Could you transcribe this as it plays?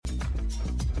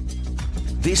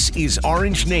This is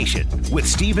Orange Nation with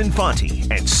Stephen Fonte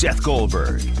and Seth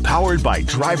Goldberg. Powered by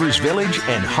Drivers Village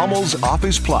and Hummel's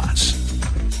Office Plus.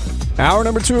 Hour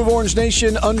number 2 of Orange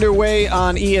Nation underway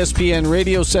on ESPN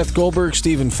Radio. Seth Goldberg,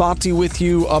 Stephen Fonte with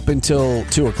you up until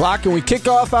 2 o'clock. And we kick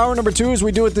off hour number 2 as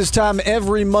we do it this time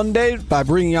every Monday by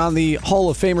bringing on the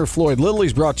Hall of Famer Floyd Little.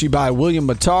 He's brought to you by William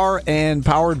Mattar and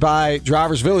powered by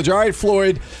Drivers Village. All right,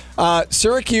 Floyd,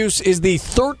 Syracuse is the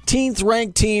 13th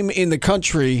ranked team in the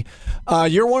country.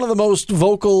 You're one of the most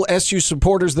vocal SU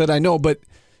supporters that I know, but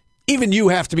even you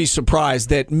have to be surprised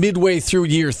that midway through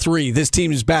year 3, this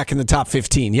team is back in the top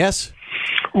 15, yes?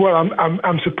 Well,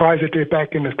 I'm surprised that they're back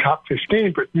in the top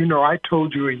 15, but, I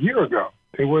told you a year ago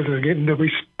they wasn't getting the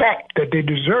respect that they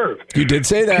deserve. You did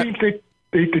say that.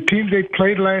 The teams they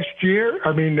played last year,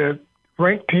 the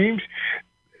ranked teams,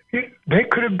 they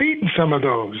could have beaten some of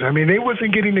those. They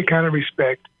wasn't getting the kind of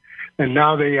respect, and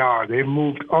now they are. They've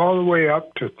moved all the way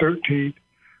up to 13th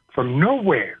from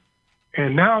nowhere.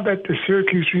 And now that the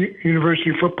Syracuse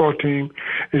University football team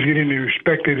is getting the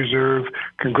respect they deserve,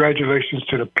 congratulations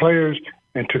to the players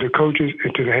and to the coaches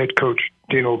and to the head coach,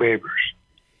 Dino Babers.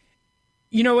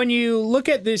 When you look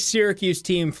at this Syracuse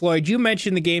team, Floyd, you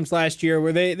mentioned the games last year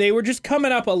where they were just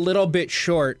coming up a little bit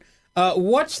short.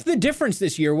 What's the difference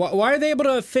this year? Why are they able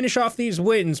to finish off these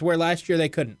wins where last year they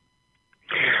couldn't?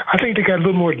 I think they got a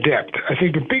little more depth. I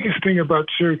think the biggest thing about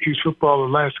Syracuse football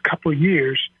the last couple of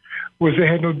years was they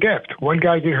had no depth. One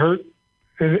guy get hurt,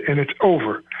 and it's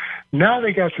over. Now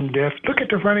they got some depth. Look at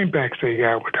the running backs they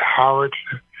got with the Howards,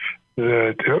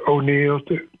 the O'Neills,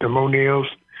 the Moneills.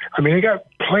 They got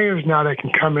players now that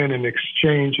can come in and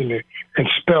exchange and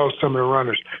spell some of the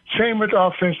runners. Same with the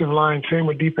offensive line, same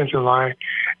with defensive line.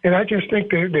 And I just think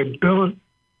they're building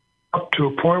up to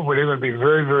a point where they're going to be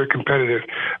very, very competitive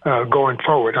going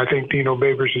forward. I think Dino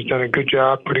Babers has done a good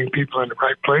job putting people in the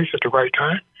right place at the right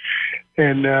time.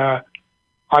 And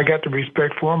I got the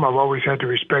respect for him. I've always had the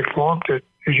respect for him.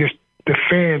 It's just the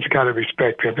fans got to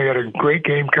respect him. They got a great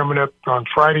game coming up on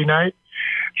Friday night,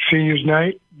 seniors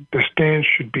night. The stands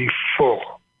should be full.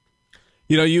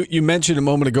 You mentioned a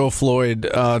moment ago, Floyd,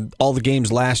 all the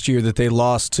games last year that they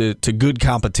lost to good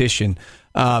competition.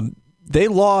 They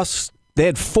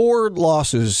had 4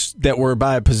 losses that were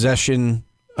by a possession,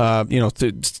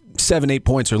 7-8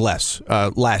 points or less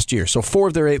last year. So 4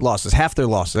 of their 8 losses, half their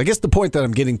losses. I guess the point that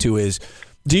I'm getting to is,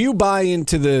 do you buy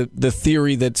into the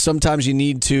theory that sometimes you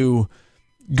need to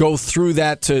go through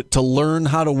that to learn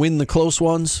how to win the close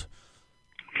ones?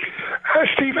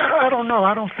 Steve, I don't know.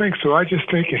 I don't think so. I just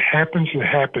think it happens.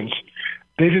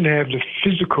 They didn't have the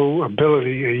physical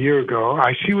ability a year ago.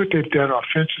 I see what they've done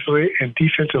offensively and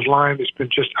defensive line has been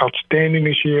just outstanding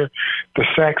this year. The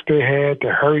sacks they had,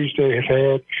 the hurries they have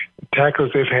had, the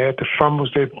tackles they've had, the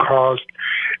fumbles they've caused.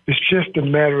 It's just a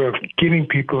matter of getting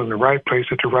people in the right place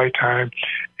at the right time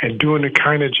and doing the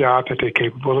kind of job that they're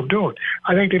capable of doing.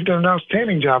 I think they've done an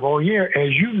outstanding job all year.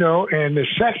 As you know, and as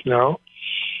Seth know,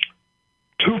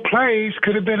 2 plays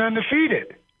could have been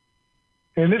undefeated.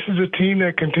 And this is a team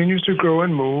that continues to grow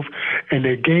and move, and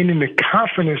they're gaining the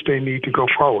confidence they need to go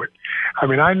forward.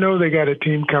 I know they got a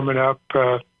team coming up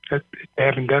that they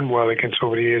haven't done well against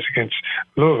over the years against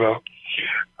Louisville.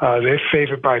 They're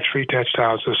favored by 3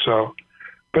 touchdowns or so.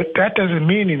 But that doesn't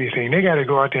mean anything. They got to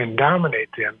go out there and dominate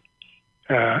them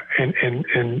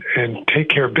and take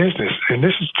care of business. And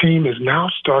this team is now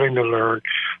starting to learn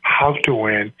how to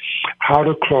win, how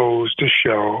to close the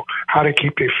show, how to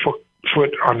keep their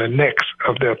foot on the necks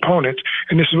of their opponents.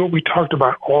 And this is what we talked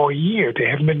about all year. They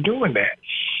haven't been doing that.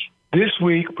 This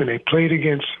week, when they played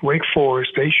against Wake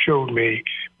Forest, they showed me,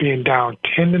 being down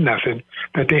 10-0,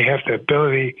 that they have the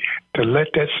ability to let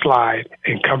that slide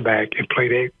and come back and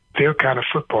play their kind of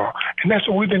football. And that's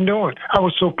what we've been doing. I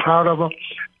was so proud of them.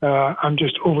 I'm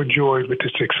just overjoyed with the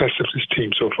success of this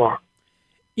team so far.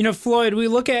 Floyd, we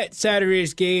look at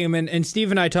Saturday's game, and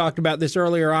Steve and I talked about this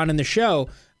earlier on in the show,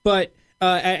 but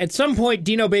at some point,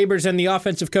 Dino Babers and the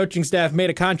offensive coaching staff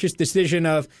made a conscious decision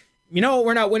of,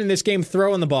 we're not winning this game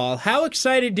throwing the ball. How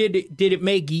excited did it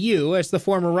make you, as the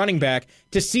former running back,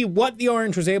 to see what the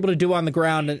Orange was able to do on the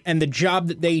ground and the job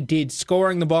that they did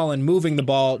scoring the ball and moving the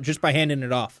ball just by handing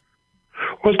it off?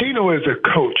 Well, Dino is a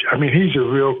coach. He's a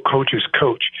real coach's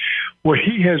coach. What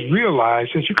he has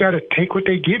realized is you got to take what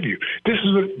they give you. This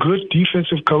is what good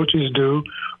defensive coaches do,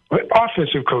 what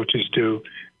offensive coaches do.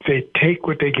 They take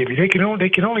what they give you. They can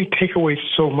only take away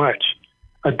so much.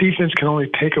 A defense can only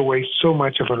take away so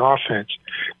much of an offense,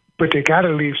 but they got to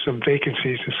leave some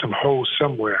vacancies and some holes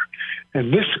somewhere.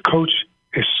 And this coach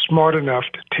is smart enough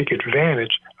to take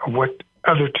advantage of what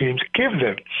other teams give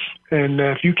them. And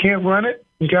if you can't run it,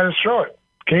 you got to throw it.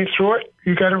 Can't throw it,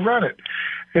 you got to run it.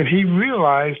 and he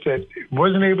realized that he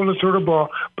wasn't able to throw the ball.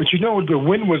 But the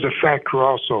wind was a factor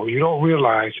also. You don't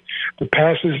realize the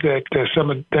passes that some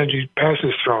of Dungy's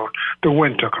passes thrown, the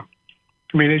wind took them.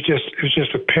 I mean, it was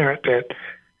just apparent that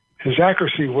his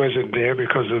accuracy wasn't there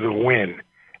because of the wind,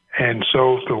 and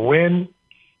so the wind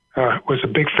was a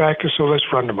big factor. So let's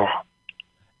run the ball.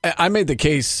 I made the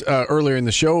case earlier in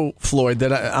the show, Floyd,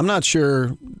 that I'm not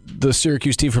sure the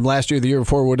Syracuse team from last year, the year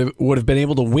before, would have been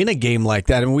able to win a game like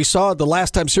that. I mean, we saw the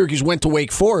last time Syracuse went to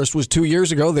Wake Forest was 2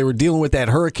 years ago. They were dealing with that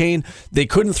hurricane. They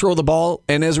couldn't throw the ball,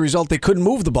 and as a result, they couldn't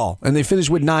move the ball, and they finished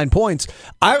with 9 points.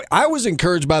 I was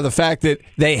encouraged by the fact that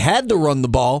they had to run the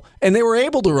ball, and they were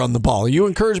able to run the ball. Are you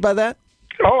encouraged by that?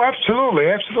 Oh, absolutely.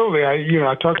 I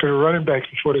talked to the running backs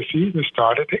before the season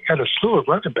started. They got a slew of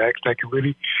running backs that can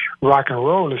really rock and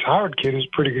roll. This Howard kid is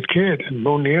a pretty good kid, and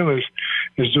Bo Neal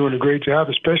is doing a great job,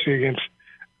 especially against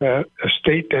a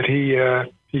state that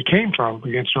he came from,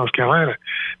 against North Carolina.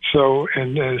 So,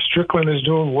 and Strickland is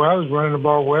doing well, he's running the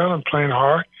ball well and playing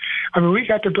hard. I mean, we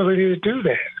got the ability to do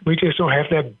that. We just don't have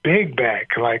that big back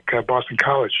like Boston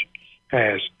College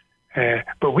has.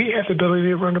 But we have the ability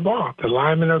to run the ball. The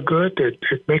linemen are good. They're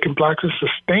making blocks and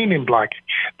sustaining blocking.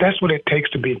 That's what it takes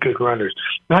to be good runners.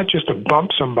 Not just to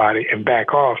bump somebody and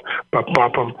back off, but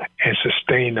bump them and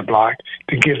sustain the block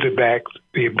to give the back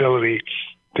the ability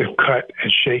to cut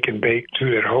and shake and bake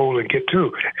to that hole and get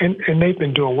through. And they've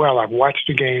been doing well. I've watched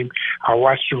the game. I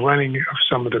watched the running of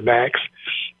some of the backs.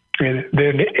 And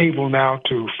they're able now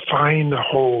to find the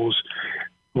holes,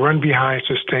 run behind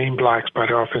sustained blocks by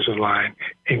the offensive line,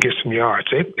 and get some yards.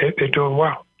 They're doing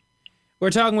well. We're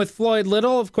talking with Floyd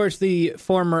Little, of course, the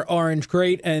former Orange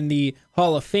great and the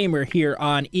Hall of Famer here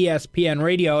on ESPN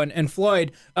Radio. And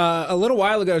Floyd, a little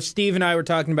while ago, Steve and I were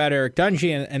talking about Eric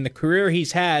Dungy and the career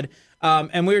he's had.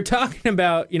 And we were talking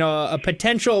about, a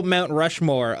potential Mount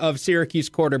Rushmore of Syracuse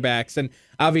quarterbacks. And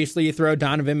obviously you throw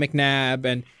Donovan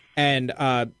McNabb and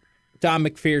Don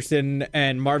McPherson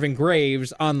and Marvin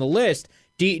Graves on the list.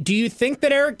 Do you think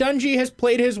that Eric Dungy has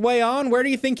played his way on? Where do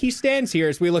you think he stands here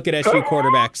as we look at SU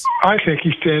quarterbacks? I think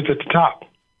he stands at the top,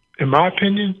 in my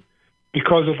opinion,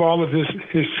 because of all of his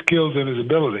skills and his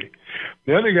ability.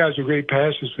 The other guys are great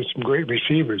passers with some great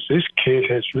receivers. This kid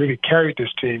has really carried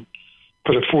this team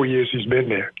for the 4 years he's been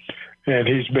there. And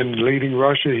he's been the leading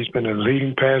rusher. He's been a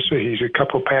leading passer. He's a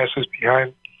couple passes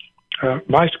behind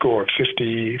my score,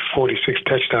 46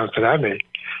 touchdowns that I made.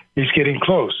 He's getting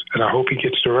close, and I hope he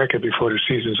gets the record before the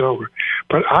season's over.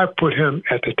 But I put him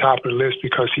at the top of the list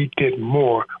because he did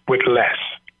more with less.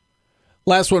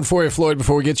 Last one for you, Floyd,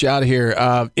 before we get you out of here.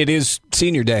 It is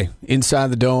Senior Day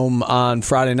inside the Dome on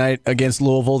Friday night against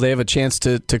Louisville. They have a chance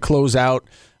to close out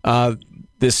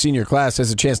this senior class has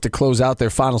a chance to close out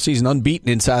their final season unbeaten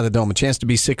inside the Dome, a chance to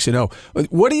be 6-0.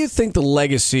 What do you think the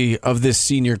legacy of this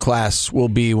senior class will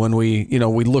be when we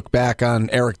look back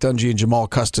on Eric Dungy and Jamal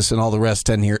Custis and all the rest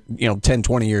 10,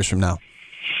 20 years from now?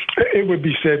 It would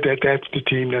be said that that's the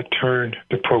team that turned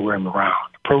the program around.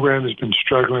 The program has been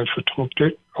struggling for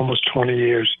almost 20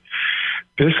 years.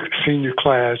 This senior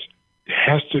class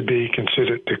has to be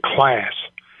considered the class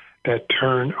that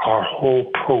turned our whole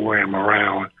program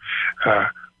around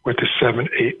with the 7,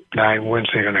 8, 9 wins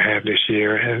they're going to have this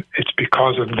year. And it's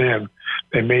because of them.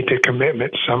 They made their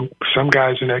commitment. Some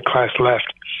guys in that class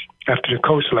left after the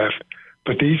coach left,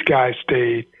 but these guys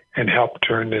stayed and helped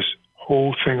turn this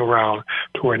whole thing around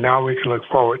to where now we can look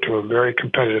forward to a very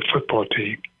competitive football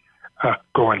team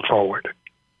going forward.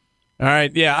 All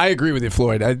right. Yeah, I agree with you,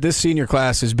 Floyd. This senior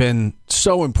class has been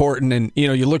so important, and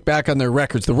you look back on their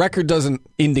records. The record doesn't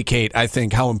indicate, I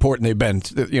think, how important they've been.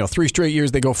 3 straight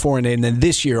years they go 4-8, and then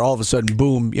this year, all of a sudden,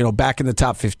 boom, back in the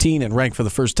top 15 and ranked for the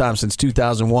first time since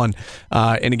 2001.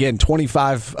 And again,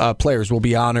 25 players will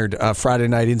be honored Friday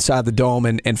night inside the Dome,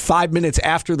 and 5 minutes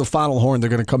after the final horn, they're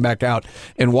going to come back out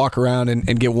and walk around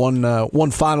and get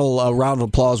one final round of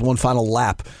applause, one final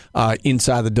lap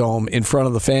inside the Dome in front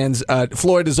of the fans.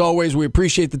 Floyd, as always, we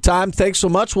appreciate the time. Thanks so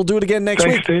much. We'll do it again next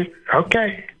week. Steve.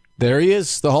 Okay. There he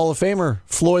is, the Hall of Famer,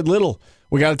 Floyd Little.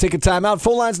 We got to take a timeout.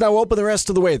 Phone lines now open the rest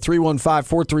of the way at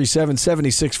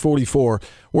 315-437-7644.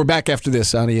 We're back after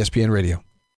this on ESPN Radio.